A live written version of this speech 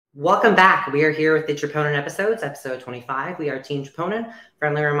Welcome back. We are here with the Troponin episodes, episode 25. We are Team Troponin.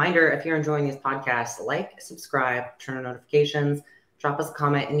 Friendly reminder, if you're enjoying these podcasts, like, subscribe, turn on notifications, drop us a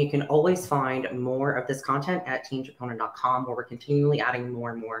comment, and you can always find more of this content at teamtroponin.com, where we're continually adding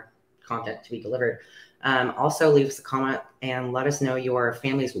more and more content to be delivered. Also, leave us a comment and let us know your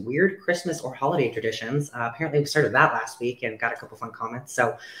family's weird Christmas or holiday traditions. Apparently, we started that last week and got a couple fun comments.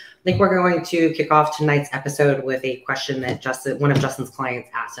 So I think we're going to kick off tonight's episode with a question that one of Justin's clients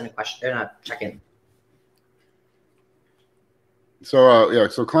asked in a check-in.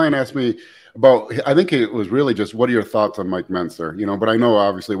 So client asked me about, I think it was really just, what are your thoughts on Mike Mentzer? But I know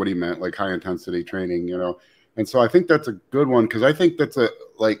obviously what he meant, like high intensity training, and so I think that's a good one, because I think that's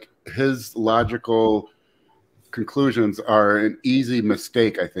his logical conclusions are an easy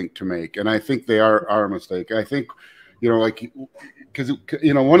mistake, I think, to make. And I think they are a mistake. I think, because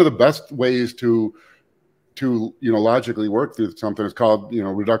one of the best ways to logically work through something is called,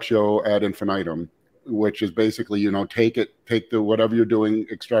 reductio ad infinitum, which is basically, take the whatever you're doing,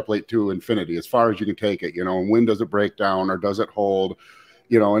 extrapolate to infinity, as far as you can take it, and when does it break down or does it hold,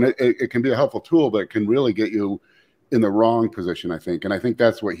 and it can be a helpful tool, but it can really get you in the wrong position, I think. And I think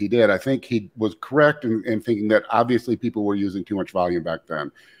that's what he did. I think he was correct in thinking that obviously people were using too much volume back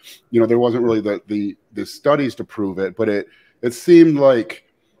then. There wasn't really the studies to prove it, but it seemed like,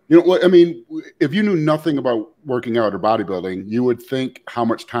 if you knew nothing about working out or bodybuilding, you would think how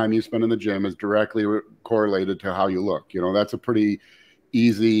much time you spend in the gym is directly correlated to how you look. That's a pretty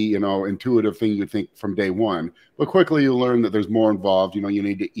easy, intuitive thing you think from day one. But quickly you learn that there's more involved. You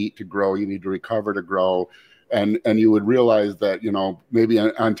need to eat to grow. You need to recover to grow. And you would realize that, maybe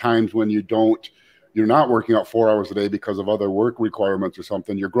on times when you're not working out 4 hours a day because of other work requirements or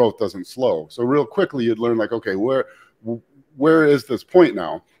something, your growth doesn't slow. So real quickly you'd learn, like, okay, where is this point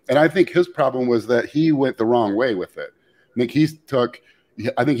now? And I think his problem was that he went the wrong way with it.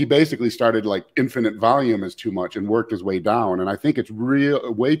 I think he basically started like infinite volume is too much and worked his way down. And I think it's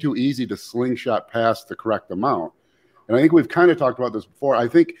way too easy to slingshot past the correct amount. And I think we've kind of talked about this before. I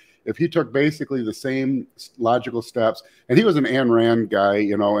think if he took basically the same logical steps, and he was an Ayn Rand guy,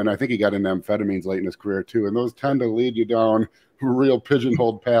 and I think he got into amphetamines late in his career too, and those tend to lead you down real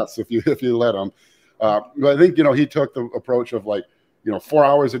pigeonholed paths if you let them. But I think, he took the approach of 4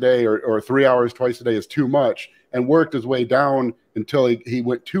 hours a day or 3 hours twice a day is too much, and worked his way down until he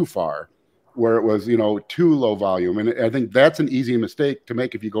went too far, where it was, too low volume. And I think that's an easy mistake to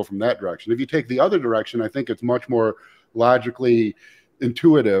make if you go from that direction. If you take the other direction, I think it's much more logically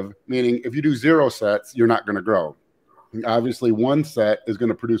intuitive, meaning if you do 0 sets, you're not going to grow. And obviously, 1 set is going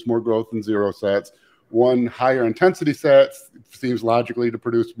to produce more growth than 0 sets. 1 higher intensity set seems logically to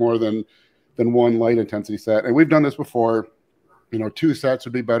produce more than 1 light intensity set. And we've done this before. 2 sets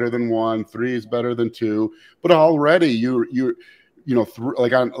would be better than 1, 3 is better than 2. But already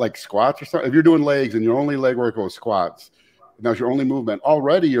like squats or something, if you're doing legs and your only leg work was squats, and that's your only movement,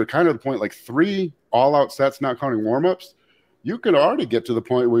 already you're kind of the point, like 3 all-out sets, not counting warm-ups, you could already get to the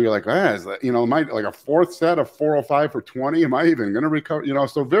point where you're like, am I like a 4th set of 405 for 20? Am I even going to recover?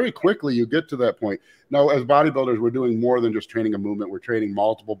 So very quickly you get to that point. Now, as bodybuilders, we're doing more than just training a movement. We're training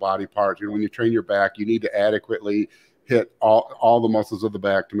multiple body parts. When you train your back, you need to adequately hit all the muscles of the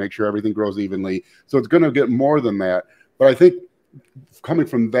back to make sure everything grows evenly. So it's going to get more than that. But I think coming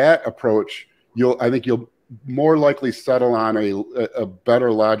from that approach, you'll more likely settle on a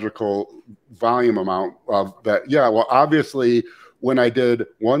better logical volume amount of that. Yeah, well, obviously, when I did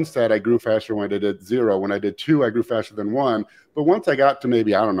 1 set, I grew faster when I did 0. When I did 2, I grew faster than 1. But once I got to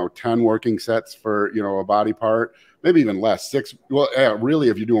maybe, 10 working sets for, a body part, maybe even less, 6. Well, yeah, really,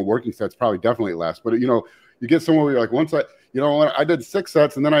 if you're doing working sets, probably definitely less. But, you get somewhere where you're like, once I did 6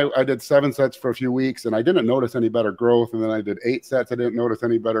 sets, and then I did 7 sets for a few weeks, and I didn't notice any better growth. And then I did 8 sets. I didn't notice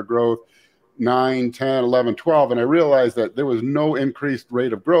any better growth. 9, 10, 11, 12. And I realized that there was no increased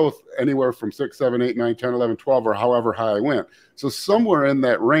rate of growth anywhere from 6, 7, 8, 9, 10, 11, 12, or however high I went. So somewhere in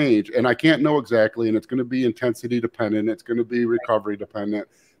that range, and I can't know exactly, and it's going to be intensity dependent. It's going to be recovery dependent.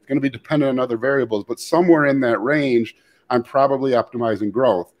 It's going to be dependent on other variables, but somewhere in that range, I'm probably optimizing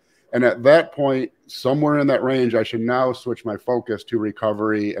growth. And at that point, somewhere in that range, I should now switch my focus to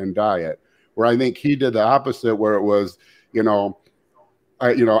recovery and diet, where I think he did the opposite, where it was,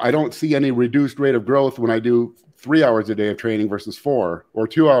 I don't see any reduced rate of growth when I do 3 hours a day of training versus 4, or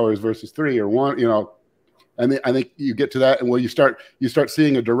 2 hours versus 3, or 1, and I think you get to that, and you start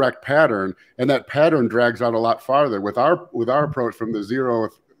seeing a direct pattern, and that pattern drags out a lot farther. With our approach from the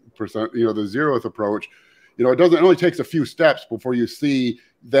 0th percent, the 0th approach, it only takes a few steps before you see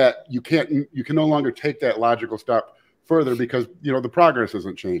that you can no longer take that logical step further, because the progress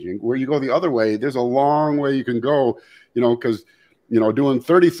isn't changing. Where you go the other way, there's a long way you can go, because doing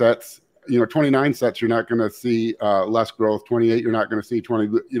 30 sets, 29 sets, you're not going to see less growth. 28, you're not going to see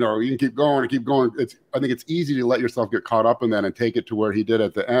 20. You can keep going and keep going. I think it's easy to let yourself get caught up in that and take it to where he did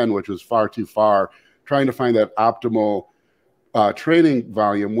at the end, which was far too far, trying to find that optimal training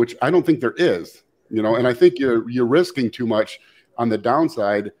volume, which I don't think there is. And I think you're risking too much on the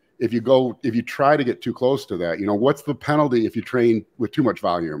downside if you try to get too close to that. What's the penalty if you train with too much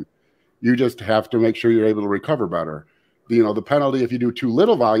volume? You just have to make sure you're able to recover better. The penalty if you do too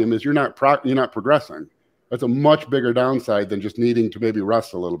little volume is you're not progressing. That's a much bigger downside than just needing to maybe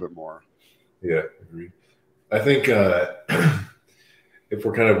rest a little bit more. Yeah, agreed. I think if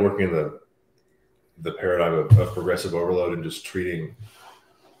we're kind of working in the paradigm of progressive overload and just treating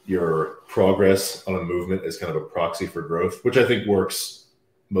your progress on a movement as kind of a proxy for growth, which I think works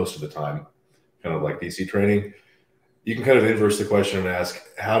most of the time, kind of like DC training, you can kind of inverse the question and ask,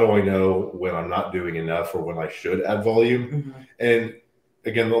 how do I know when I'm not doing enough or when I should add volume? Mm-hmm. And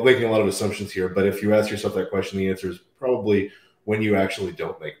again, we're making a lot of assumptions here, but if you ask yourself that question, the answer is probably when you actually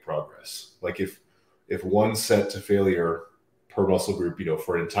don't make progress. Like if one set to failure per muscle group,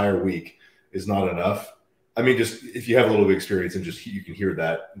 for an entire week is not enough. I mean, just if you have a little bit of experience and just you can hear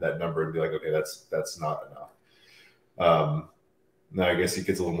that number and be like, okay, that's not enough. Now, I guess it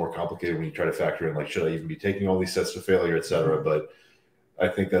gets a little more complicated when you try to factor in, like, should I even be taking all these sets to failure, et cetera? But I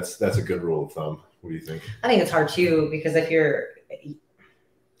think that's a good rule of thumb. What do you think? I think it's hard too, because if you're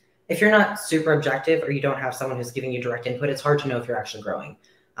not super objective or you don't have someone who's giving you direct input, it's hard to know if you're actually growing.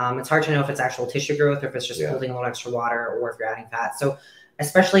 It's hard to know if it's actual tissue growth or if it's just holding a little extra water or if you're adding fat. So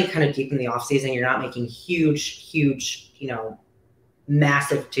especially kind of deep in the off season, you're not making huge,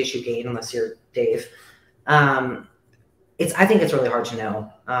 massive tissue gain unless you're Dave. I think it's really hard to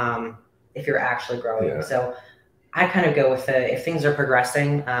know if you're actually growing. Yeah. So I kind of go with if things are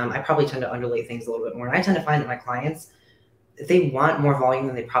progressing, I probably tend to underlay things a little bit more. And I tend to find that my clients, they want more volume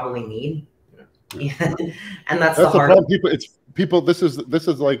than they probably need. Yeah. And that's the hard problem. This is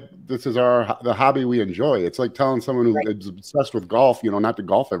the hobby we enjoy. It's like telling someone who is obsessed with golf, not to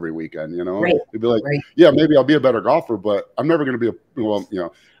golf every weekend, Right. They'd be like, yeah, maybe I'll be a better golfer, but I'm never going to be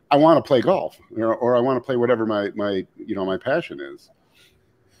I want to play golf, or I want to play whatever my passion is.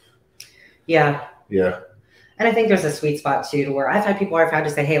 Yeah. Yeah. And I think there's a sweet spot too, to where I've had people to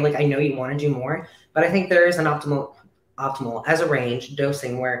say, hey, like, I know you want to do more, but I think there is an optimal as a range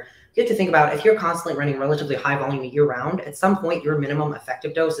dosing where you have to think about if you're constantly running relatively high volume year round, at some point your minimum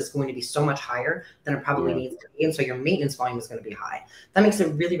effective dose is going to be so much higher than it probably needs to be. And so your maintenance volume is going to be high. That makes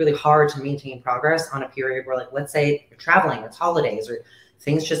it really, really hard to maintain progress on a period where, like, let's say you're traveling, it's holidays, or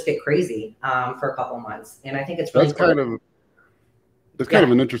things just get crazy for a couple of months. And I think it's really kind of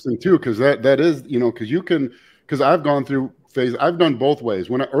an interesting too, because that is, because I've gone through phase. I've done both ways.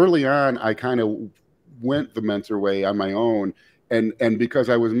 Early on, I kind of went the Mentzer way on my own, and because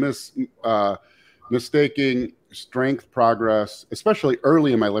I was mistaking strength progress, especially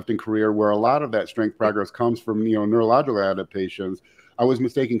early in my lifting career, where a lot of that strength progress comes from neurological adaptations, I was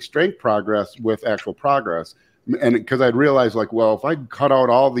mistaking strength progress with actual progress. And because I'd realized, like, well, if I cut out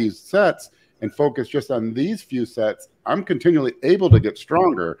all these sets and focus just on these few sets, I'm continually able to get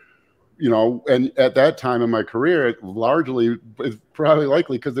stronger, and at that time in my career, it largely is probably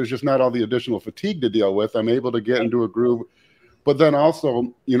likely because there's just not all the additional fatigue to deal with. I'm able to get into a groove. But then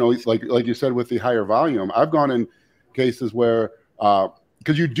also, like you said, with the higher volume, I've gone in cases where,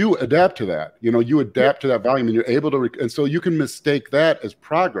 because you do adapt to that, you adapt to that volume and you're able to, and so you can mistake that as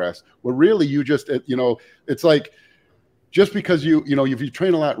progress, where really you just, it's like, just because if you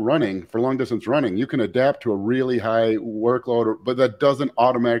train a lot running for long distance running, you can adapt to a really high workload, but that doesn't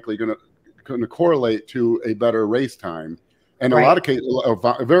automatically going to correlate to a better race time. And a lot of cases,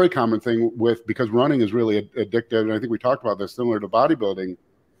 a very common thing because running is really addictive, and I think we talked about this similar to bodybuilding.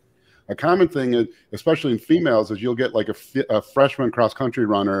 A common thing, is, especially in females, is you'll get like a freshman cross-country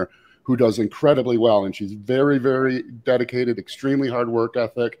runner who does incredibly well, and she's very, very dedicated, extremely hard work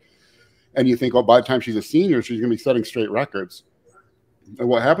ethic. And you think, oh, by the time she's a senior, she's going to be setting straight records. And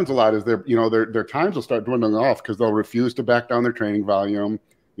what happens a lot is their times will start dwindling off because they'll refuse to back down their training volume.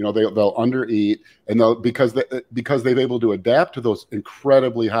 They'll undereat, and because they've able to adapt to those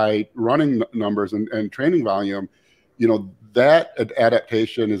incredibly high running numbers and training volume. That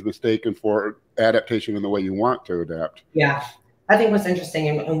adaptation is mistaken for adaptation in the way you want to adapt. Yeah. I think what's interesting,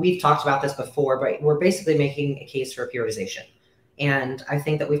 and we've talked about this before, but we're basically making a case for periodization. And I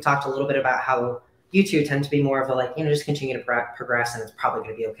think that we've talked a little bit about how you two tend to be more of a, just continue to progress and it's probably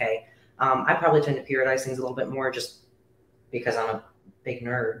going to be okay. I probably tend to periodize things a little bit more just because I'm a big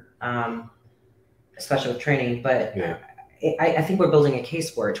nerd, especially with training. But I think we're building a case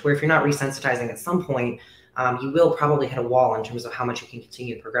for it, where if you're not resensitizing at some point, you will probably hit a wall in terms of how much you can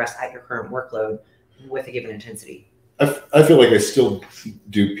continue to progress at your current workload with a given intensity. I feel like I still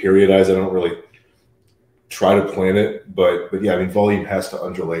do periodize. I don't really try to plan it, but yeah, I mean, volume has to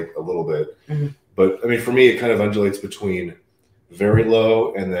undulate a little bit. Mm-hmm. But I mean, for me, it kind of undulates between very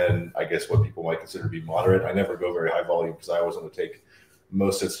low and then I guess what people might consider to be moderate. I never go very high volume because I always want to take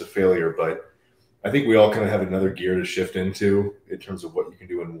most sets to failure, but I think we all kind of have another gear to shift into in terms of what you can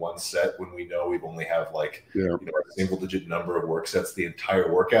do in one set when we know we've only have like a single digit number of work sets the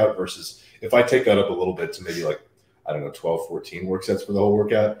entire workout, versus if I take that up a little bit to maybe like, I don't know, 12, 14 work sets for the whole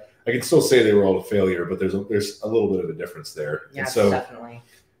workout, I can still say they were all to failure, but there's a little bit of a difference there. Yeah, and so, definitely.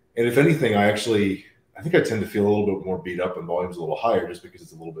 And if anything, I think I tend to feel a little bit more beat up when volume's a little higher, just because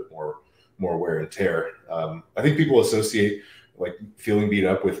it's a little bit more wear and tear. I think people associate like feeling beat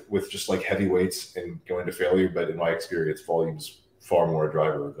up with just like heavy weights and going to failure, but in my experience, volume's far more a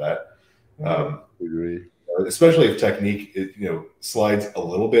driver of that. Agree. Especially if technique slides a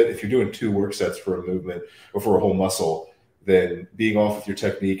little bit. If you're doing 2 work sets for a movement or for a whole muscle, then being off with your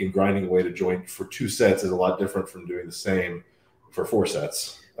technique and grinding away to joint for 2 sets is a lot different from doing the same for 4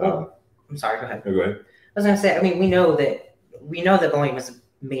 sets. I'm sorry, go ahead. No, go ahead. I was going to say, I mean, we know that volume is a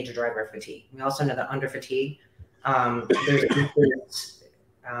major driver of fatigue. We also know that under fatigue, there's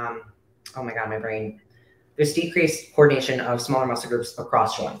oh my God, my brain. There's decreased coordination of smaller muscle groups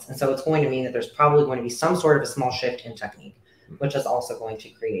across joints. And so it's going to mean that there's probably going to be some sort of a small shift in technique, which is also going to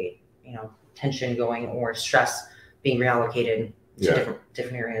create, tension going or stress being reallocated to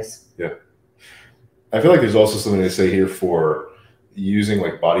different areas. Yeah. I feel like there's also something to say here for using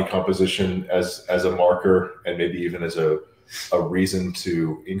like body composition as a marker and maybe even as a reason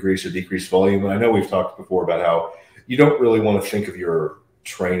to increase or decrease volume. And I know we've talked before about how you don't really want to think of your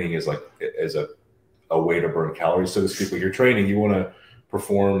training as a way to burn calories, so to speak. When you're training, you want to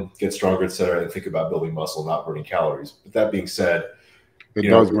perform, get stronger, et cetera, and think about building muscle, not burning calories. But that being said, it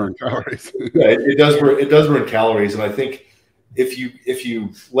does burn calories. Yeah, it does burn calories. And I think if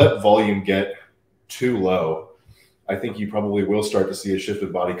you let volume get too low, I think you probably will start to see a shift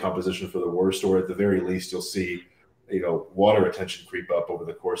in body composition for the worst, or at the very least, you'll see water retention creep up over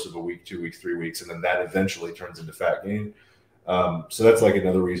the course of a week, 2 weeks, 3 weeks, and then that eventually turns into fat gain. So that's like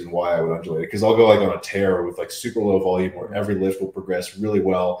another reason why I would undulate it, because I'll go like on a tear with like super low volume where every lift will progress really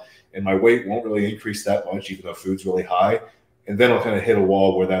well and my weight won't really increase that much, even though food's really high. And then I'll kind of hit a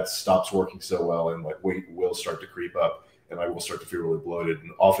wall where that stops working so well and like weight will start to creep up and I will start to feel really bloated.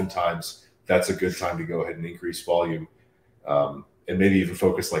 And oftentimes that's a good time to go ahead and increase volume. And maybe even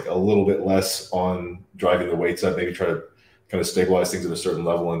focus like a little bit less on driving the weights up, maybe try to kind of stabilize things at a certain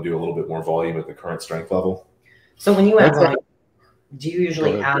level and do a little bit more volume at the current strength level. So when you add volume, do you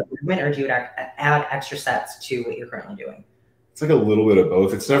usually add movement or do you add extra sets to what you're currently doing? It's like a little bit of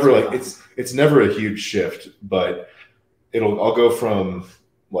both. It's never like it's never a huge shift, but I'll go from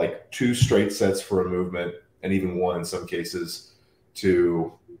like 2 straight sets for a movement and even 1 in some cases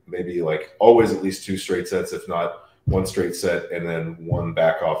to maybe like always at least 2 straight sets, if not 1 straight set, and then 1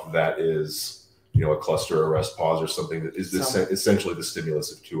 back off of that is, a cluster or rest pause or something that is essentially the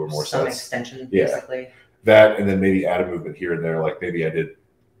stimulus of 2 or more some sets. Extension, basically. That, and then maybe add a movement here and there. Like maybe I did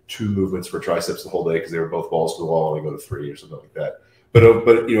 2 movements for triceps the whole day because they were both balls to the wall, and I go to 3 or something like that. But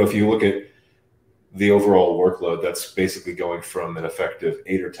if you look at the overall workload, that's basically going from an effective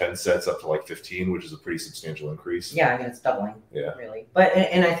 8 or 10 sets up to like 15, which is a pretty substantial increase. Yeah, I mean, it's doubling. Yeah. Really. But,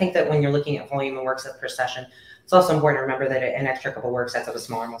 and I think that when you're looking at volume and work sets per session, it's also important to remember that an extra couple work sets of a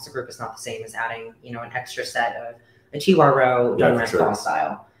smaller muscle group is not the same as adding, an extra set of a T-bar row, rest pause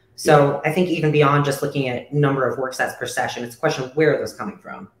style. So I think even beyond just looking at number of work sets per session, it's a question of where are those coming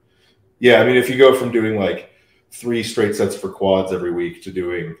from? Yeah, I mean, if you go from doing like 3 straight sets for quads every week to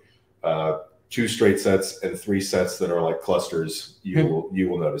doing 2 straight sets and 3 sets that are like clusters, you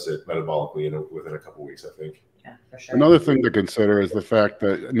will notice it metabolically within a couple weeks, I think. Yeah, for sure. Another thing to consider is the fact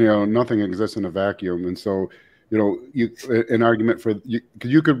that nothing exists in a vacuum, and so an argument for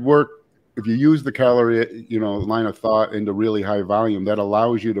you could work. If you use the calorie, line of thought into really high volume, that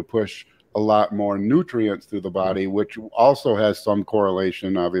allows you to push a lot more nutrients through the body, which also has some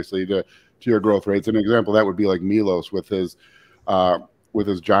correlation, obviously, to your growth rates. An example that would be like Milos with his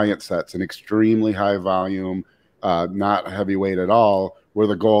giant sets, an extremely high volume, not heavyweight at all, where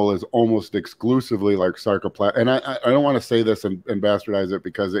the goal is almost exclusively like sarcoplasty. And I don't want to say this and bastardize it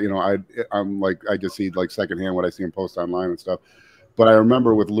because I'm like I just see like secondhand what I see him post online and stuff. But I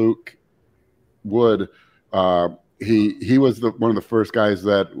remember with Luke Wood, he was one of the first guys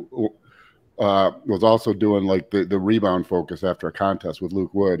that was also doing like the rebound focus after a contest with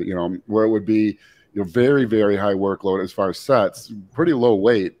Luke Wood, where it would be very, very high workload as far as sets, pretty low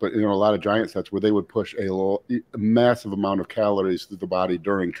weight, but, a lot of giant sets where they would push a massive amount of calories through the body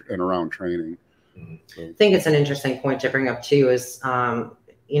during and around training. So. I think it's an interesting point to bring up too is,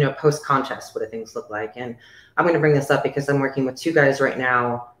 post-contest, what do things look like? And I'm going to bring this up because I'm working with two guys right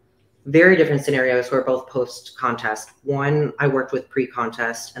now, very different scenarios who are both post-contest. One I worked with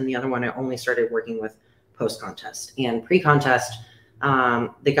pre-contest, and the other one I only started working with post-contest. And pre-contest,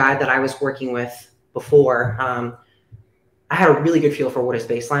 the guy that I was working with before, I had a really good feel for what his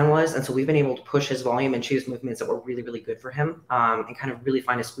baseline was. And so we've been able to push his volume and choose movements that were really, really good for him, and kind of really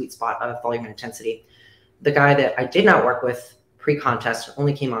find a sweet spot of volume and intensity. The guy that I did not work with pre-contest,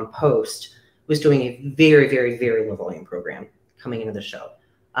 only came on post, was doing a very, very, very low volume program coming into the show.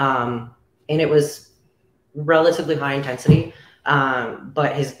 And it was relatively high intensity,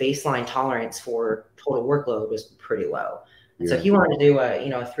 but his baseline tolerance for total workload was pretty low. And so he wanted to do a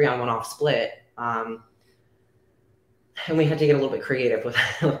 3-on-1 off split. And we had to get a little bit creative with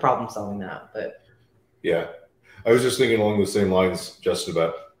problem solving that. But yeah, I was just thinking along the same lines, Justin,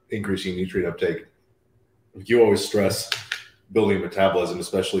 about increasing nutrient uptake. You always stress building metabolism,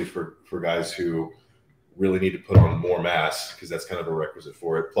 especially for guys who really need to put on more mass, because that's kind of a requisite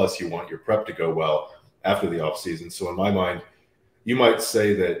for it. Plus, you want your prep to go well after the off season. So in my mind, you might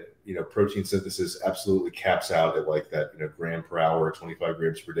say that protein synthesis absolutely caps out at like that gram per hour, 25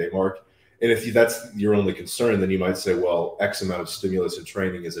 grams per day mark. And if that's your only concern, then you might say, well, X amount of stimulus and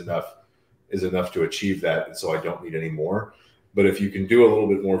training is enough to achieve that, and so I don't need any more. But if you can do a little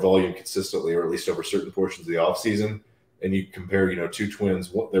bit more volume consistently, or at least over certain portions of the off season, and you compare, two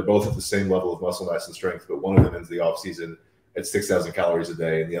twins, they're both at the same level of muscle mass and strength, but one of them ends the off season at 6,000 calories a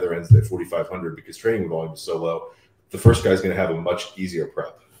day, and the other ends at 4,500 because training volume is so low. The first guy's going to have a much easier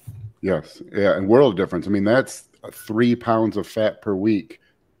prep. Yes, yeah, and world difference. I mean, that's 3 pounds of fat per week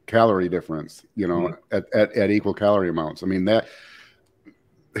calorie difference, at equal calorie amounts. I mean, that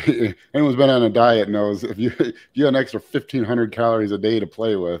anyone's been on a diet knows if you have an extra 1,500 calories a day to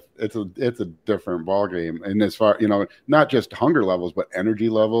play with, it's a different ball game. And as far not just hunger levels, but energy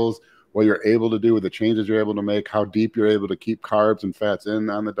levels, what you're able to do with the changes you're able to make, how deep you're able to keep carbs and fats in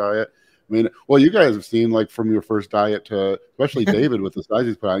on the diet. I mean, well, you guys have seen, like, from your first diet to, especially David with the size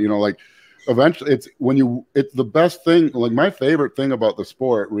he's put on, like, eventually it's the best thing. Like, my favorite thing about the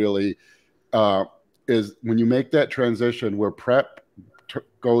sport really is when you make that transition where prep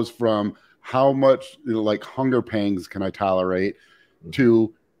goes from how much like hunger pangs can I tolerate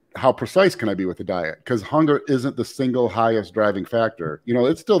to how precise can I be with the diet? Because hunger isn't the single highest driving factor.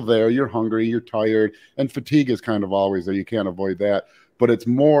 It's still there. You're hungry, you're tired, and fatigue is kind of always there. You can't avoid that. But it's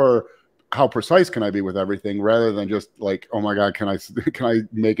more how precise can I be with everything, rather than just like, oh my God, can I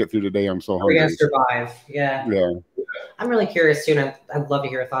make it through the day? I'm so hungry. We're gonna survive. Yeah. Yeah. I'm really curious too, and I'd love to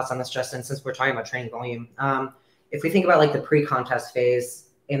hear your thoughts on this, Justin, since we're talking about training volume. If we think about like the pre-contest phase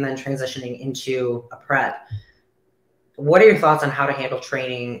and then transitioning into a prep, what are your thoughts on how to handle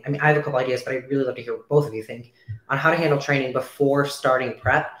training? I mean, I have a couple ideas, but I'd really love to hear what both of you think on how to handle training before starting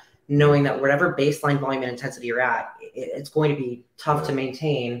prep, knowing that whatever baseline volume and intensity you're at, it's going to be tough to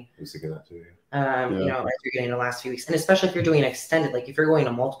maintain. I was thinking that too. As you're getting the last few weeks, and especially if you're doing an extended, like if you're going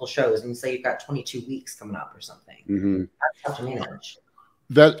to multiple shows and you say you've got 22 weeks coming up or something, that's tough to manage.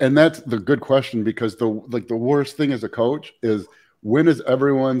 That's the good question, because the worst thing as a coach is, when is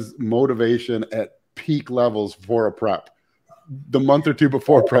everyone's motivation at peak levels for a prep? The month or two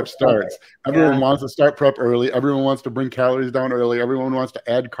before prep starts. Everyone wants to start prep early. Everyone wants to bring calories down early. Everyone wants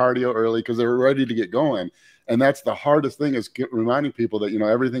to add cardio early because they're ready to get going. And that's the hardest thing, is reminding people that,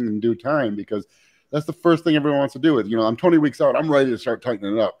 everything in due time, because that's the first thing everyone wants to do is, I'm 20 weeks out. I'm ready to start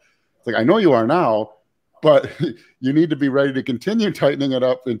tightening it up. It's like, I know you are now, but you need to be ready to continue tightening it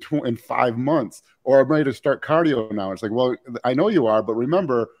up in 5 months, or I'm ready to start cardio now. It's like, well, I know you are, but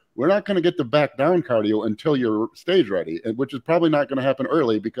remember, we're not going to get to back down cardio until you're stage ready, which is probably not going to happen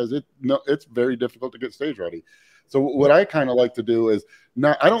early, because it's very difficult to get stage ready. So what I kind of like to do is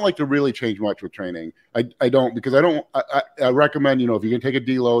I don't like to really change much with training. I don't, because I recommend, if you're going to take a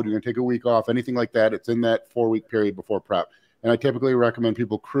deload, you're going to take a week off, anything like that, it's in that 4-week period before prep. And I typically recommend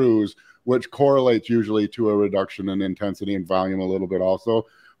people cruise, which correlates usually to a reduction in intensity and volume a little bit also,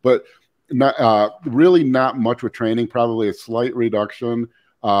 but really not much with training, probably a slight reduction.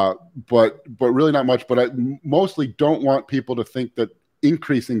 But really not much. But I mostly don't want people to think that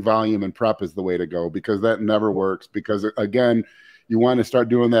increasing volume and prep is the way to go, because that never works. Because again, you want to start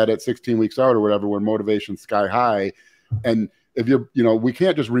doing that at 16 weeks out or whatever, when motivation's sky high. And if we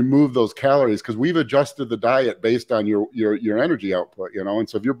can't just remove those calories, because we've adjusted the diet based on your energy output, and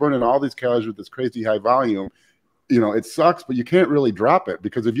so if you're burning all these calories with this crazy high volume, it sucks, but you can't really drop it,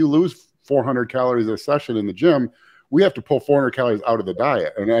 because if you lose 400 calories a session in the gym, we have to pull 400 calories out of the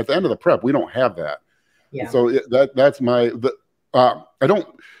diet. And at the end of the prep, we don't have that. Yeah. So that's my,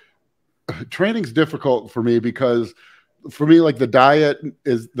 training's difficult for me because for me, like the diet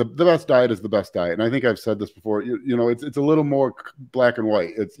is the best diet is the best diet. And I think I've said this before, you know, it's a little more black and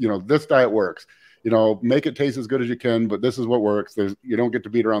white. It's, you know, this diet works, you know, make it taste as good as you can, but this is what works. You don't get to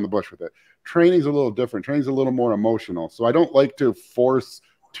beat around the bush with it. Training's a little different. Training's a little more emotional. So I don't like to force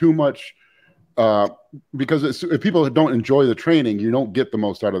too much because if people don't enjoy the training, you don't get the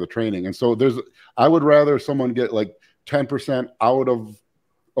most out of the training. And so I would rather someone get like 10% out of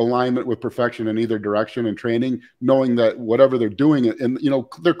alignment with perfection in either direction in training, knowing that whatever they're doing, and you know,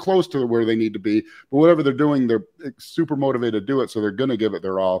 they're close to where they need to be, but whatever they're doing, they're super motivated to do it, so they're going to give it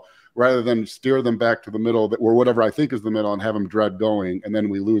their all, rather than steer them back to the middle or whatever I think is the middle and have them dread going, and then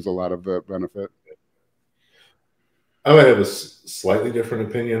we lose a lot of the benefit. I might have a slightly different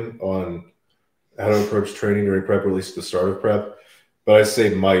opinion on how to approach training during prep, or at least the start of prep, but I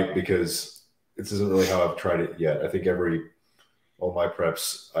say might because this isn't really how I've tried it yet. I think all my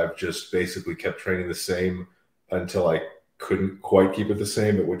preps, I've just basically kept training the same until I couldn't quite keep it the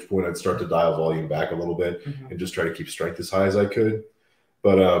same, at which point I'd start to dial volume back a little bit and just try to keep strength as high as I could.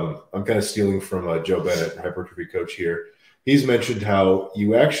 But I'm kind of stealing from Joe Bennett, hypertrophy coach here. He's mentioned how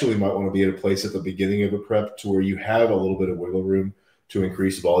you actually might want to be at a place at the beginning of a prep to where you have a little bit of wiggle room to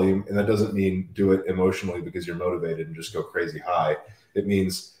increase volume. And that doesn't mean do it emotionally because you're motivated and just go crazy high. It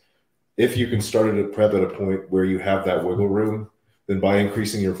means if you can start at a prep at a point where you have that wiggle room, then by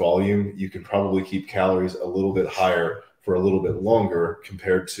increasing your volume, you can probably keep calories a little bit higher for a little bit longer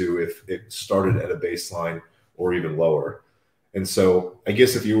compared to if it started at a baseline or even lower. And so I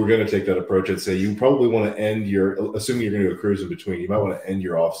guess if you were going to take that approach, I'd say you probably want to end assuming you're going to do a cruise in between, you might want to end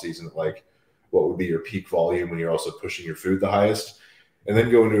your off season at like what would be your peak volume when you're also pushing your food the highest, and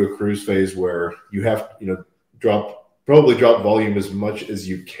then go into a cruise phase where you have, probably drop volume as much as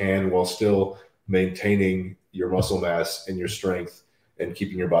you can while still maintaining your muscle mass and your strength and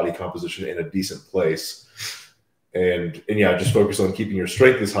keeping your body composition in a decent place. And yeah, just focus on keeping your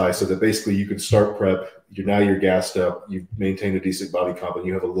strength as high so that basically you can start prep. You're gassed up, you've maintained a decent body comp, and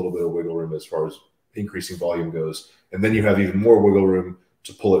you have a little bit of wiggle room as far as increasing volume goes. And then you have even more wiggle room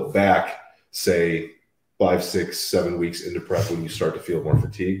to pull it back, say 5, 6, 7 weeks into prep when you start to feel more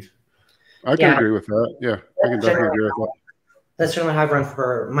fatigued. I can agree with that. Yeah, I can definitely agree with that. That's certainly how I've run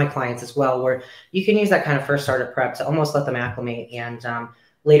for my clients as well, where you can use that kind of first start of prep to almost let them acclimate. And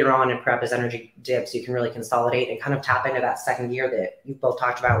later on in prep, as energy dips, you can really consolidate and kind of tap into that second gear that you've both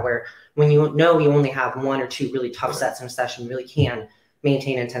talked about, where when you know you only have 1 or 2 really tough sets in a session, you really can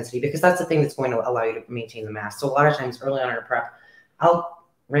maintain intensity, because that's the thing that's going to allow you to maintain the mass. So a lot of times early on in a prep, I'll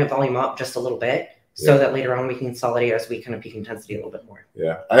ramp volume up just a little bit so that later on we can consolidate as we kind of peak intensity a little bit more.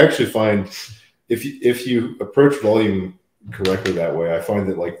 Yeah, I actually find if you approach volume correctly that way, I find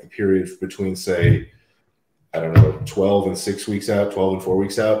that like the period between, say, I don't know, 12 and 6 weeks out, 12 and 4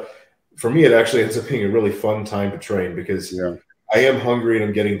 weeks out, for me, it actually ends up being a really fun time to train, because I am hungry and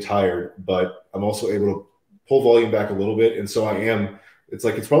I'm getting tired, but I'm also able to pull volume back a little bit. And so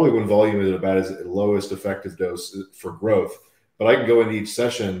it's probably when volume is about its lowest effective dose for growth, but I can go into each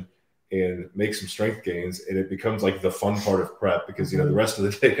session and make some strength gains, and it becomes like the fun part of prep, because, the rest of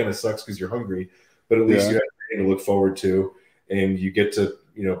the day kind of sucks because you're hungry, but at least you have something to look forward to, and you get to,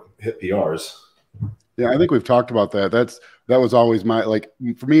 hit PRs. Yeah, I think we've talked about that. That was always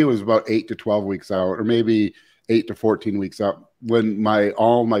for me, it was about 8 to 12 weeks out, or maybe 8 to 14 weeks out, when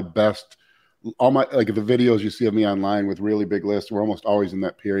all my the videos you see of me online with really big lists were almost always in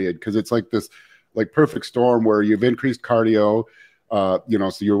that period, because it's like this perfect storm where you've increased cardio, so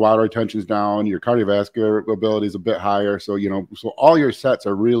your water retention's down, your cardiovascular ability is a bit higher. So, so all your sets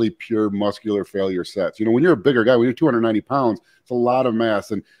are really pure muscular failure sets. When you're a bigger guy, when you're 290 pounds, it's a lot of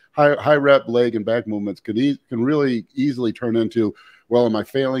mass, and high rep leg and back movements can really easily turn into, well, am I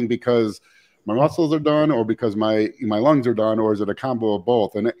failing because my muscles are done, or because my lungs are done, or is it a combo of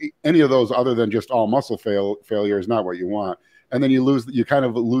both? And any of those other than just all muscle failure is not what you want. And then you kind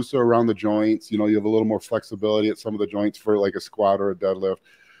of looser around the joints. You have a little more flexibility at some of the joints for like a squat or a deadlift.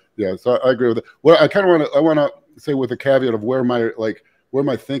 Yeah, so I agree with it. Well, I want to say, with a caveat of where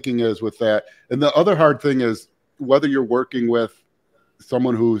my thinking is with that. And the other hard thing is whether you're working with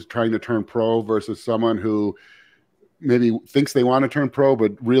someone who's trying to turn pro versus someone who maybe thinks they want to turn pro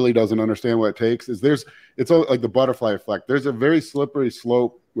but really doesn't understand what it takes. It's like the butterfly effect. There's a very slippery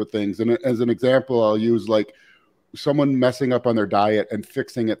slope with things. And as an example, I'll use someone messing up on their diet and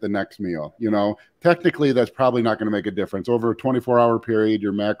fixing it the next meal. Technically that's probably not going to make a difference. Over a 24-hour period,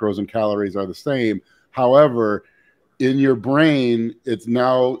 your macros and calories are the same. However, in your brain, it's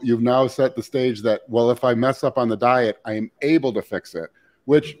now, you've now set the stage that, well, if I mess up on the diet, I am able to fix it,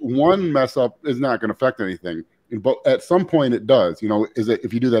 which one mess up is not going to affect anything. But at some point it does, you know, is it,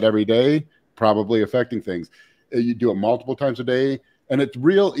 if you do that every day, probably affecting things. You do it multiple times a day, and it's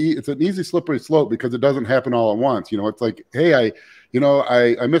it's an easy slippery slope because it doesn't happen all at once. You know, it's like, hey,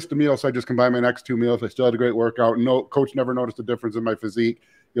 I missed a meal, so I just combined my next 2 meals. I still had a great workout. No, coach never noticed a difference in my physique.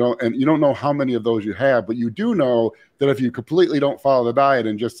 You know, and you don't know how many of those you have, but you do know that if you completely don't follow the diet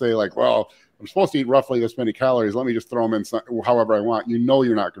and just say like, well, I'm supposed to eat roughly this many calories, let me just throw them in however I want, you know,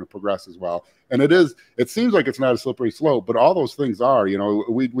 you're not going to progress as well. And it seems like it's not a slippery slope, but all those things are, you know,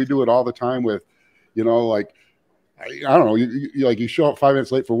 we do it all the time with, you know, like, I don't know, you show up 5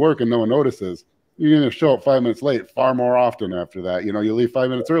 minutes late for work and no one notices. You're going to show up 5 minutes late far more often after that. You know, you leave 5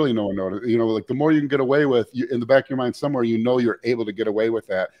 minutes early, no one notices. You know, like the more you can get away with, in the back of your mind somewhere, you know you're able to get away with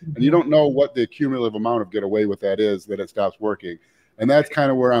that. And you don't know what the cumulative amount of get away with that is that it stops working. And that's kind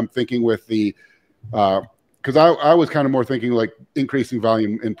of where I'm thinking with the, because I was kind of more thinking like increasing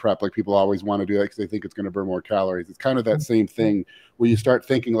volume in prep, like people always want to do that because they think it's going to burn more calories. It's kind of that same thing where you start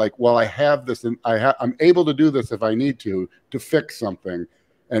thinking like, well, I have this and I'm able to do this if I need to fix something.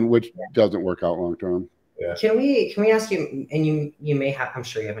 And which doesn't work out long term. Yeah. Can we ask you, and you may have, I'm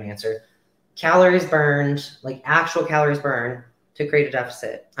sure you have an answer, calories burned, like actual calories burned to create a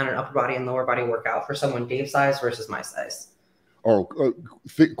deficit on an upper body and lower body workout for someone Dave's size versus my size? Oh,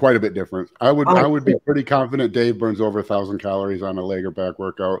 quite a bit different. I would be pretty confident Dave burns over 1,000 calories on a leg or back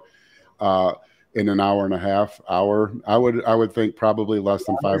workout in an hour and a half. I would think probably less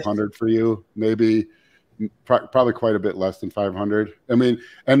than 500 for you, maybe. Probably quite a bit less than 500. I mean,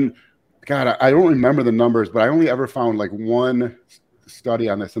 and God, I don't remember the numbers, but I only ever found like one study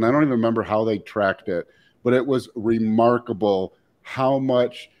on this, and I don't even remember how they tracked it, but it was remarkable how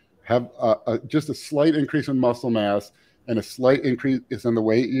much just a slight increase in muscle mass and a slight increase in the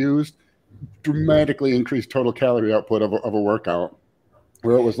weight used dramatically increased total calorie output of a workout.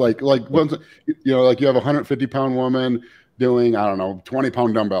 Where it was like once, you know, like you have a 150-pound woman doing, I don't know,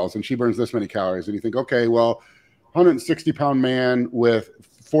 20-pound dumbbells, and she burns this many calories. And you think, okay, well, 160-pound man with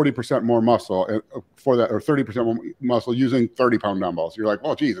 40% more muscle for that, or 30% more muscle using 30-pound dumbbells. You're like,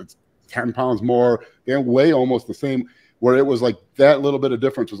 well, geez, it's 10 pounds more. They weigh almost the same, where it was like that little bit of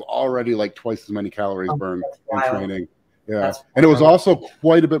difference was already like twice as many calories burned in training. Yeah. And it was also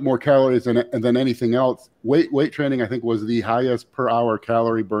quite a bit more calories than anything else. Weight training, I think, was the highest per hour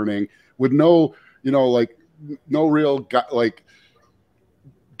calorie burning with no, you know, like, no real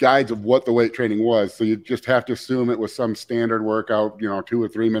guides of what the weight training was. So you just have to assume it was some standard workout, you know, 2 or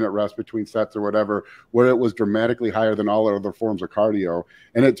 3 minute rest between sets or whatever, where it was dramatically higher than all other forms of cardio.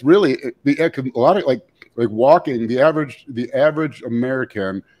 And it's really a lot of like walking, the average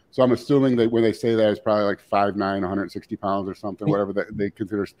American. So I'm assuming that when they say that, it's probably like 5'9", 160 pounds or something, whatever they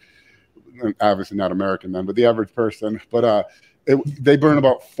consider, obviously not American then, but the average person. But they burn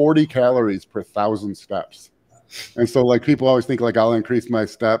about 40 calories per 1,000 steps. And so like people always think like, I'll increase my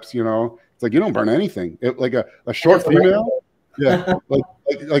steps, you know, it's like, you don't burn anything. Like a short female. Yeah.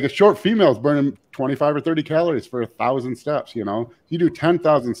 like a short female is burning 25 or 30 calories for 1,000 steps. You know, you do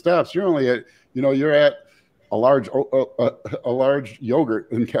 10,000 steps, you're only at, you know, you're at a large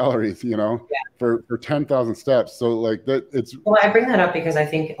yogurt in calories, you know, for 10,000 steps. So like that, it's. Well, I bring that up because I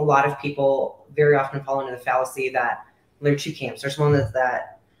think a lot of people very often fall into the fallacy that there are two camps. There's one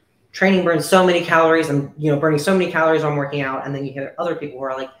that training burns so many calories and, you know, burning so many calories on working out. And then you hear other people who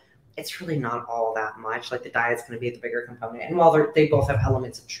are like, it's really not all that much. Like the diet's going to be the bigger component. And while they both have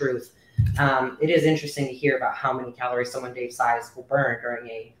elements of truth, it is interesting to hear about how many calories someone Dave's size will burn during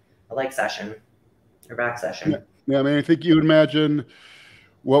a leg session or back session. Yeah, I mean, I think you would imagine,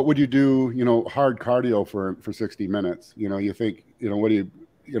 what would you do, you know, hard cardio for 60 minutes? You know, you think, you know, what do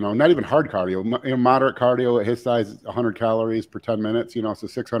you know, not even hard cardio, you know, moderate cardio at his size, 100 calories per 10 minutes, you know, so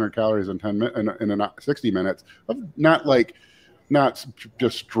 600 calories in 60 minutes of not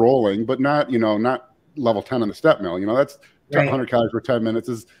just strolling, but not level 10 on the step mill, you know, that's 100 calories per 10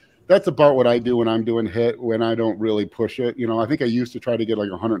 minutes that's about what I do when I'm doing HIIT, when I don't really push it. You know, I think I used to try to get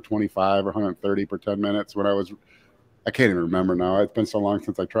like 125 or 130 per 10 minutes when I can't even remember now. It's been so long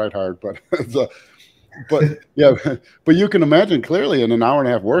since I tried hard, but but you can imagine clearly in an hour and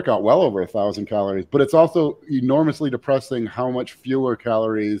a half workout, well over 1,000 calories, but it's also enormously depressing how much fewer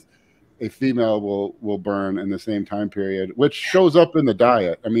calories a female will burn in the same time period, which shows up in the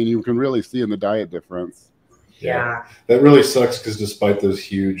diet. I mean, you can really see in the diet difference. Yeah. That really sucks because despite those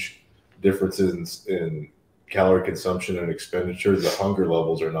huge differences in calorie consumption and expenditure, the hunger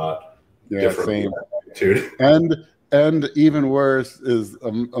levels are not different. Same. And even worse is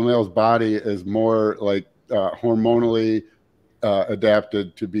a male's body is more like hormonally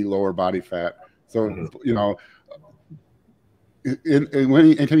adapted to be lower body fat. So, you know,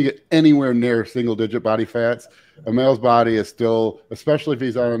 anytime you get anywhere near single digit body fats, a male's body is still, especially if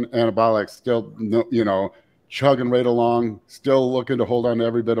he's on anabolics, still, you know, chugging right along, still looking to hold on to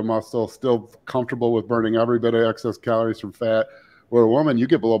every bit of muscle, still comfortable with burning every bit of excess calories from fat. Where a woman, you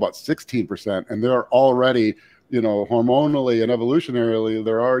get below about 16%, and they're already, you know, hormonally and evolutionarily,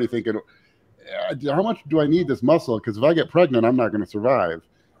 they're already thinking, how much do I need this muscle? Because if I get pregnant, I'm not going to survive.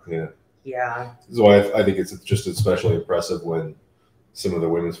 Yeah. Yeah. This is why I think it's just especially impressive when some of the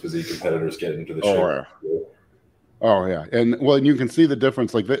women's physique competitors get into the shape. Oh yeah, and well, and you can see the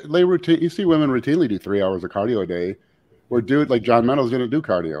difference. Like they routine, you see women routinely do 3 hours of cardio a day, where dude like John Meadows going to do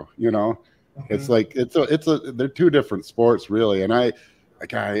cardio. You know, it's like they're two different sports really. And I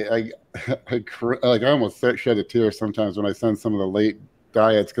almost shed a tear sometimes when I send some of the late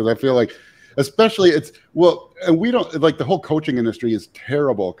diets, because I feel like, especially and we don't like, the whole coaching industry is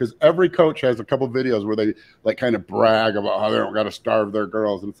terrible because every coach has a couple videos where they like kind of brag about how they don't got to starve their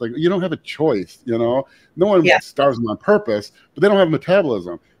girls, and it's like, you don't have a choice, you know. No one starves them on purpose, but they don't have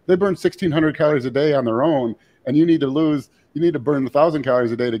metabolism. They burn 1,600 calories a day on their own, and you need to burn 1,000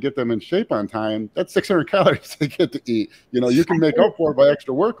 calories a day to get them in shape on time. That's 600 calories they get to eat. You know, you can make up for it by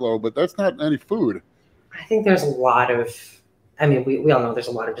extra workload, but that's not any food. I think there's a lot of, I mean, we all know there's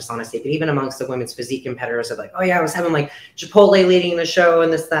a lot of dishonesty, but even amongst the women's physique competitors are like, oh yeah, I was having like Chipotle leading the show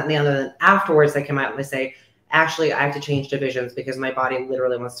and this, that, and the other. And afterwards they come out and they say, actually, I have to change divisions because my body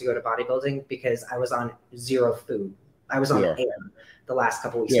literally wants to go to bodybuilding because I was on zero food. I was on air the last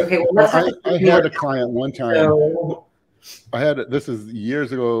couple of weeks. Yeah. Okay, well, I had a client one time. So, this is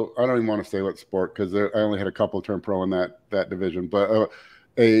years ago. I don't even want to say what sport because I only had a couple turn pro in that division. But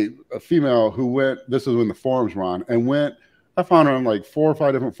a female who went, this was when the forums were on, and went, I found her on like 4 or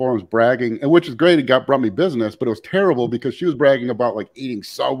 5 different forums bragging, and which is great. It brought me business, but it was terrible because she was bragging about like eating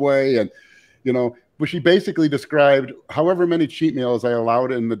Subway and, you know, but she basically described however many cheat meals I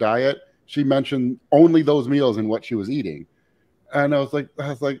allowed in the diet. She mentioned only those meals and what she was eating. And I was like,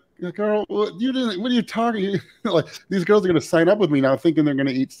 girl, what are you talking? Like, these girls are going to sign up with me now thinking they're going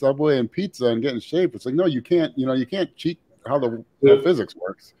to eat Subway and pizza and get in shape. It's like, no, you can't, you know, you can't cheat how the physics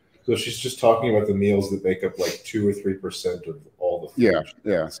works. So she's just talking about the meals that make up like 2 or 3% of all the food.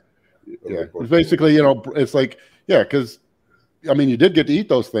 Yeah. It's basically, you know, it's like, because I mean, you did get to eat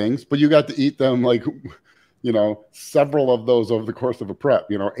those things, but you got to eat them like, you know, several of those over the course of a prep,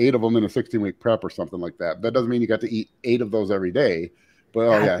 you know, 8 of them in a 16-week prep or something like that. That doesn't mean you got to eat 8 of those every day.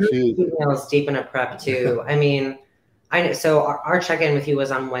 But she was deep in a prep too. I mean, so our check-in with you was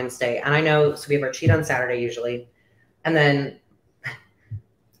on Wednesday, and I know, so we have our cheat on Saturday usually, and then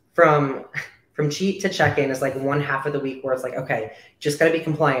from cheat to check-in is like one half of the week where it's like, okay, just got to be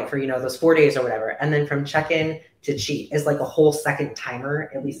compliant for, you know, those 4 days or whatever. And then from check-in to cheat is like a whole second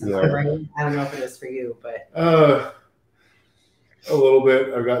timer, at least in my brain. I don't know if it is for you, but a little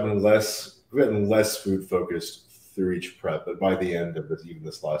bit. I've gotten less food focused through each prep, but by the end of even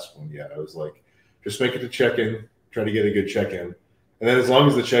this last one, I was like, just make it to check-in, try to get a good check-in. And then as long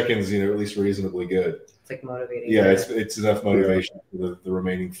as the check-in's, you know, at least reasonably good. It's like motivating. Yeah, it's enough motivation for the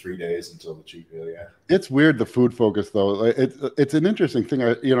remaining 3 days until the cheat meal. Yeah, it's weird, the food focus though. It's an interesting thing.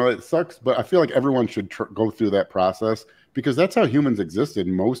 You know, it sucks, but I feel like everyone should go through that process because that's how humans existed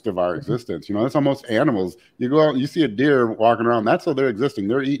most of our existence. You know, that's how most animals. You go out, you see a deer walking around. That's how they're existing.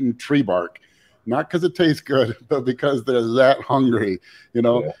 They're eating tree bark, not because it tastes good, but because they're that hungry. You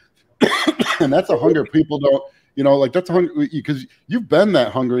know, and that's a hunger people don't. You know, like that's a hungry because you've been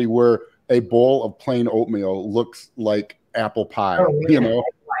that hungry where a bowl of plain oatmeal looks like apple pie. You know,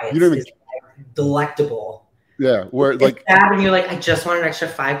 you don't even, delectable. Yeah, where it's like bad when you're like, I just want an extra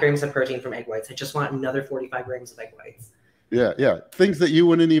 5 grams of protein from egg whites. I just want another 45 grams of egg whites. Yeah. Things that you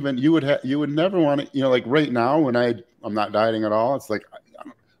wouldn't even you would never want to. You know, like right now when I'm not dieting at all. It's like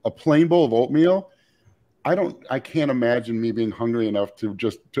a plain bowl of oatmeal. I can't imagine me being hungry enough to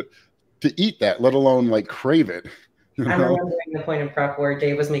just to eat that, let alone like crave it. You know? I remember the point of prep where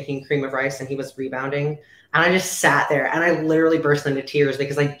Dave was making cream of rice and he was rebounding, and I just sat there and I literally burst into tears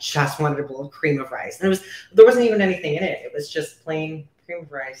because I just wanted a bowl of cream of rice, and there wasn't even anything in it. It was just plain cream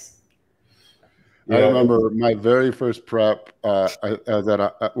of rice. I remember my very first prep. I was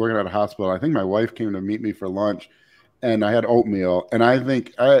working at a hospital. I think my wife came to meet me for lunch, and I had oatmeal. And I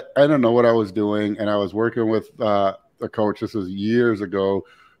think I don't know what I was doing, and I was working with a coach. This was years ago,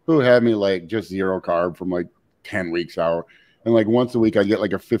 who had me like just 0 carb from like 10 weeks out, and like once a week I get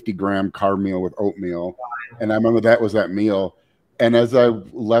like a 50-gram carb meal with oatmeal. And I remember that was that meal. And as I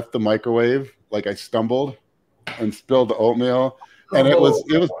left the microwave, like I stumbled and spilled the oatmeal. And it was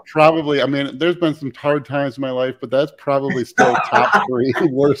probably, I mean, there's been some hard times in my life, but that's probably still top 3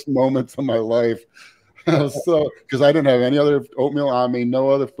 worst moments of my life. So, because I didn't have any other oatmeal on me, no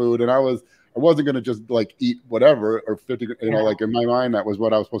other food, and I wasn't going to just like eat whatever or 50, like in my mind, that was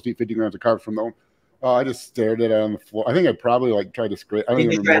what I was supposed to eat, 50 grams of carbs from the. Oh, I just stared at it on the floor. I think I probably like tried to scrape. I don't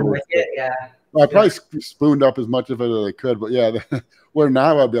even remember. Well, I probably spooned up as much of it as I could, but yeah, where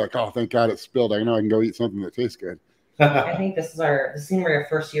now I'd be like, oh, thank God it spilled. I know I can go eat something that tastes good. I think this is our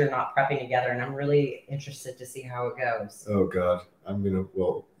first year not prepping together, and I'm really interested to see how it goes. Oh God,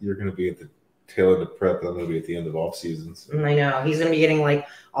 you're gonna be at the tail end of prep, and I'm gonna be at the end of off season. So. I know he's gonna be getting like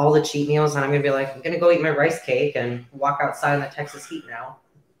all the cheat meals, and I'm gonna be like, I'm gonna go eat my rice cake and walk outside in the Texas heat now.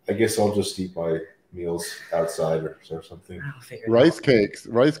 I guess I'll just eat my meals outside or something. Rice cakes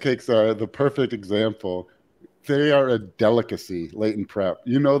are the perfect example. They are a delicacy late in prep.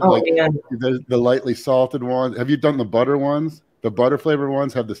 The lightly salted ones. Have you done the butter ones? The butter flavored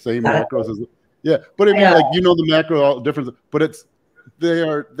ones have the same macros as but I mean, the macro all different, but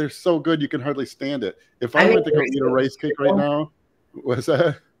they're so good you can hardly stand it. If I went to go eat a rice cake right now, what's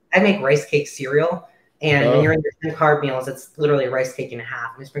that? I make rice cake cereal. And when you're in your 10 carb meals, it's literally a rice cake and a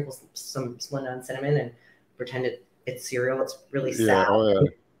half. And you sprinkle some Splenda and cinnamon and pretend it's cereal. It's really sad. I'm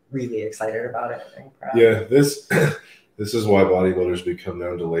really excited about it. Yeah, this is why bodybuilders become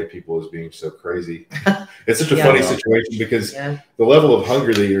known to lay people as being so crazy. It's such a funny situation because the level of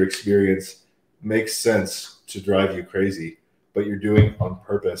hunger that you experience makes sense to drive you crazy, but you're doing it on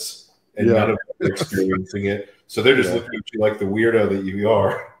purpose, and none of them are experiencing it. So they're just looking at you like the weirdo that you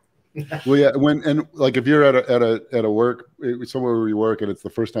are. Well, yeah, if you're at a work somewhere where you work and it's the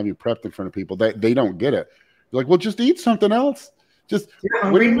first time you prepped in front of people, they don't get it. You're like, well, just eat something else. Just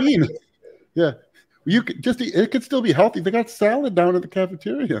what do you mean? Yeah, you could just eat. It could still be healthy. They got salad down at the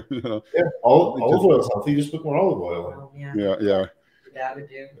cafeteria. Yeah, olive oil is healthy. You just put more olive oil in. Oh, yeah. That would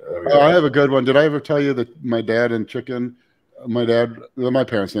do. I have a good one. Did I ever tell you that my dad and chicken? My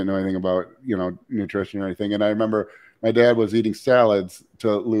parents didn't know anything about nutrition or anything, and I remember. My dad was eating salads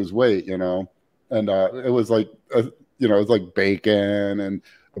to lose weight, and it was like, it was like bacon and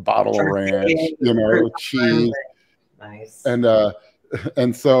a bottle of ranch, cheese. Nice. And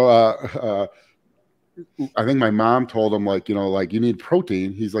so I think my mom told him you need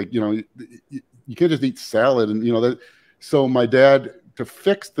protein. He's like, you can't just eat salad, and So my dad, to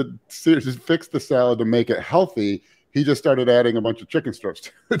fix the salad to make it healthy, he just started adding a bunch of chicken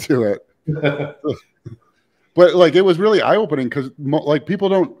strips to it. But it was really eye-opening because people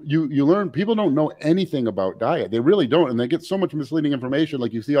don't know anything about diet. They really don't, and they get so much misleading information.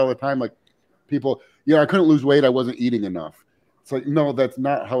 Like you see all the time, people, I couldn't lose weight, I wasn't eating enough. It's like, no, that's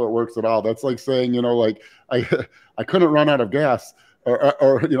not how it works at all. That's like saying, I couldn't run out of gas,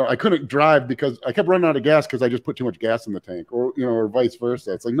 or I couldn't drive because I kept running out of gas because I just put too much gas in the tank, or vice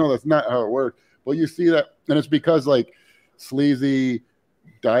versa. It's like, no, that's not how it works. Well, you see that, and it's because sleazy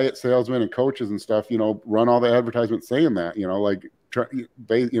diet salesmen and coaches and stuff, run all the advertisements saying that, you don't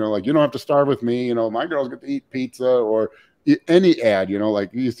have to starve with me, my girls get to eat pizza, or any ad,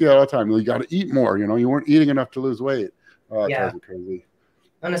 you see that all the time. You got to eat more, you weren't eating enough to lose weight. Oh, it drives me crazy.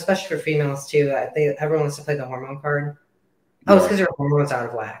 And especially for females too, everyone wants to play the hormone card. Oh, it's because your hormones out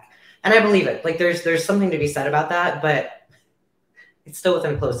of whack, and I believe it. There's something to be said about that, but it's still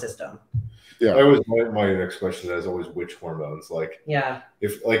within a closed system. Yeah, my next question is always which hormones, if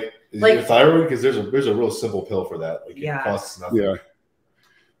your thyroid, because there's a real simple pill for that. It costs nothing. Yeah,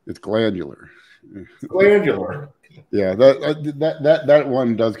 it's glandular. Glandular. Yeah, that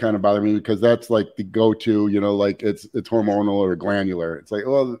one does kind of bother me because that's the go-to. It's hormonal or glandular. It's like,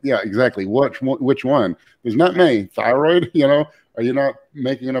 well, yeah, exactly. Which one? There's not many. Thyroid. Are you not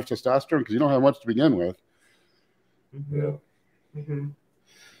making enough testosterone because you don't have much to begin with? Mm-hmm. Yeah. Mm-hmm.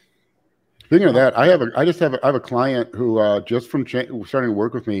 Speaking of that, I have a client who just from starting to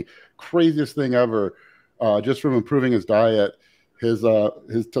work with me, craziest thing ever, just from improving his diet, his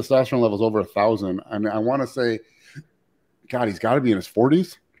testosterone level's over 1,000. I mean, I want to say, God, he's got to be in his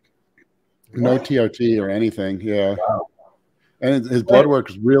 40s. No TRT or anything. Yeah. Wow. And his blood work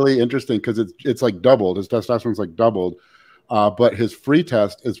is really interesting because it's doubled. His testosterone's doubled, but his free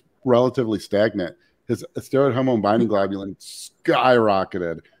test is relatively stagnant. His steroid hormone binding globulin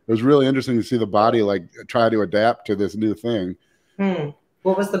skyrocketed. It was really interesting to see the body try to adapt to this new thing.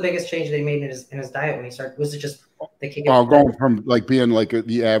 What was the biggest change that he made in his diet when he started? Was it just the kick? Going from being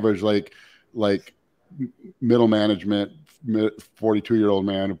the average middle management 42-year-old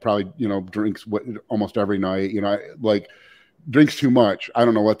man who probably drinks almost every night, drinks too much. I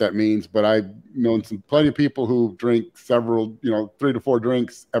don't know what that means, but I've known plenty of people who drink several, 3 to 4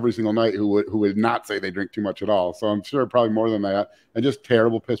 drinks every single night who would not say they drink too much at all. So I'm sure probably more than that, and just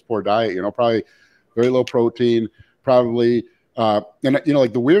terrible piss poor diet. Probably very low protein, probably. And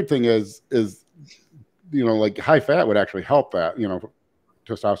like the weird thing is like high fat would actually help that.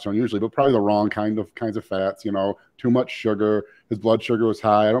 Testosterone usually, but probably the wrong kinds of fats. Too much sugar. His blood sugar was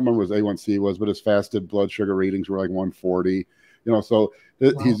high. I don't remember what his A1C was, but his fasted blood sugar readings were like 140. So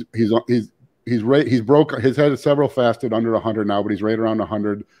wow. He's broke. His head is several fasted under 100 now, but he's right around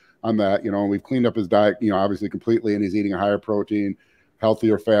 100 on that. And we've cleaned up his diet, obviously completely, and he's eating a higher protein,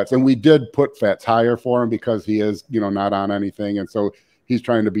 healthier fats. And we did put fats higher for him because he is, not on anything, and so he's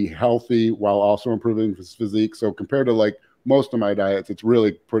trying to be healthy while also improving his physique. So compared to like most of my diets, it's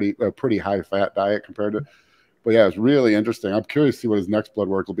really a pretty high fat diet compared to. But yeah, it's really interesting. I'm curious to see what his next blood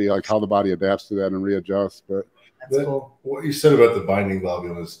work will be, like how the body adapts to that and readjusts. But that's cool. What you said about the binding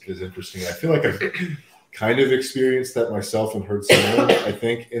globulin is interesting. I feel like I've kind of experienced that myself and heard someone. I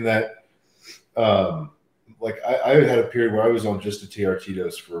think in that, like I had a period where I was on just a TRT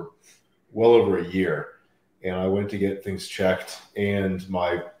dose for well over a year, and I went to get things checked, and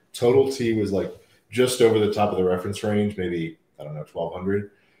my total T was like just over the top of the reference range, maybe, I don't know, 1200.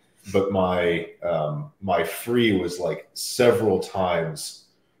 But my free was like several times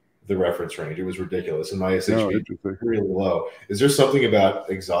the reference range. It was ridiculous. And my SHB was really low. Is there something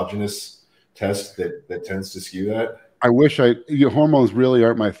about exogenous tests that tends to skew that? I wish your hormones really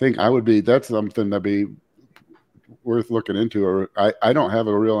aren't my thing. That's something that'd be worth looking into, or I don't have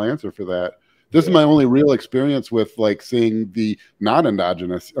a real answer for that. This is my only real experience with like seeing the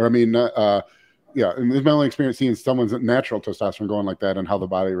non-endogenous, or yeah, and this is my only experience seeing someone's natural testosterone going like that and how the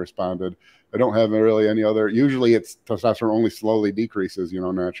body responded. I don't have really any other. Usually, it's testosterone only slowly decreases,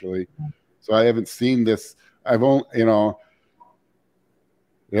 naturally. So I haven't seen this. I've only,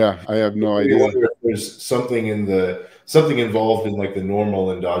 yeah, I have no idea. I wonder if there's something involved in like the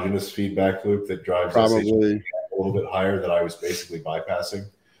normal endogenous feedback loop that drives probably a little bit higher that I was basically bypassing.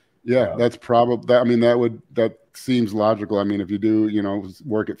 Yeah, that's probably that. I mean, that seems logical. I mean, if you do,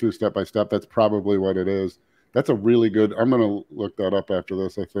 work it through step by step, that's probably what it is. That's a really good. I'm going to look that up after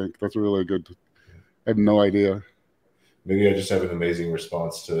this. I think that's a really good. I have no idea. Maybe I just have an amazing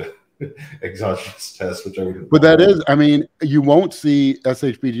response to exogenous tests, which I wouldn't. But that is, I mean, you won't see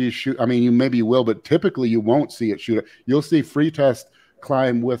SHBG shoot. I mean, you will, but typically you won't see it shoot. You'll see free test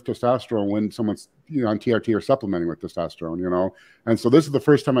climb with testosterone when someone's on TRT or supplementing with testosterone, and so this is the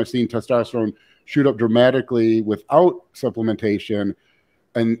first time I've seen testosterone shoot up dramatically without supplementation,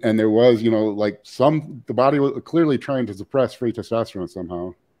 and there was like the body was clearly trying to suppress free testosterone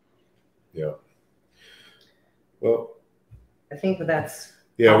somehow. Yeah. Well, I think that's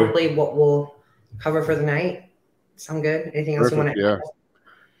probably what we'll cover for the night. Sound good? Anything else you want to?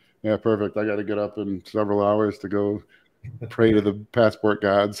 Yeah, perfect. I got to get up in several hours to go pray to the passport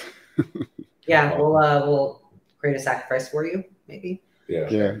gods. Yeah, we'll create a sacrifice for you, maybe.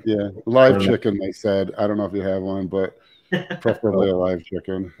 Yeah. Live chicken, they said. I don't know if you have one, but preferably a live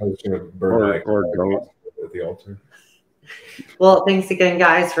chicken. I was going to burn or goat at the altar. Well, thanks again,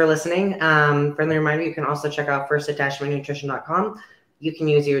 guys, for listening. Friendly reminder: you can also check out firstattachmentnutrition.com. You can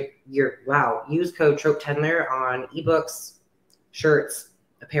use use code TROPE10 on ebooks, shirts,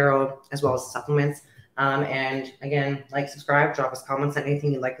 apparel, as well as supplements. And again, subscribe, drop us comments on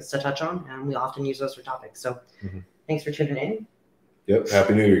anything you'd like us to touch on, and we often use those for topics. So thanks for tuning in. Yep.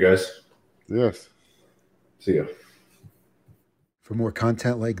 Happy New Year, guys. Yes. See ya. For more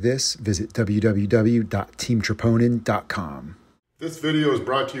content like this, visit www.teamtroponin.com. This video is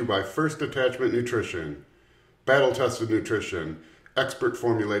brought to you by First Attachment Nutrition, battle-tested nutrition, expert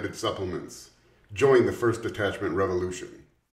formulated supplements. Join the First Attachment revolution.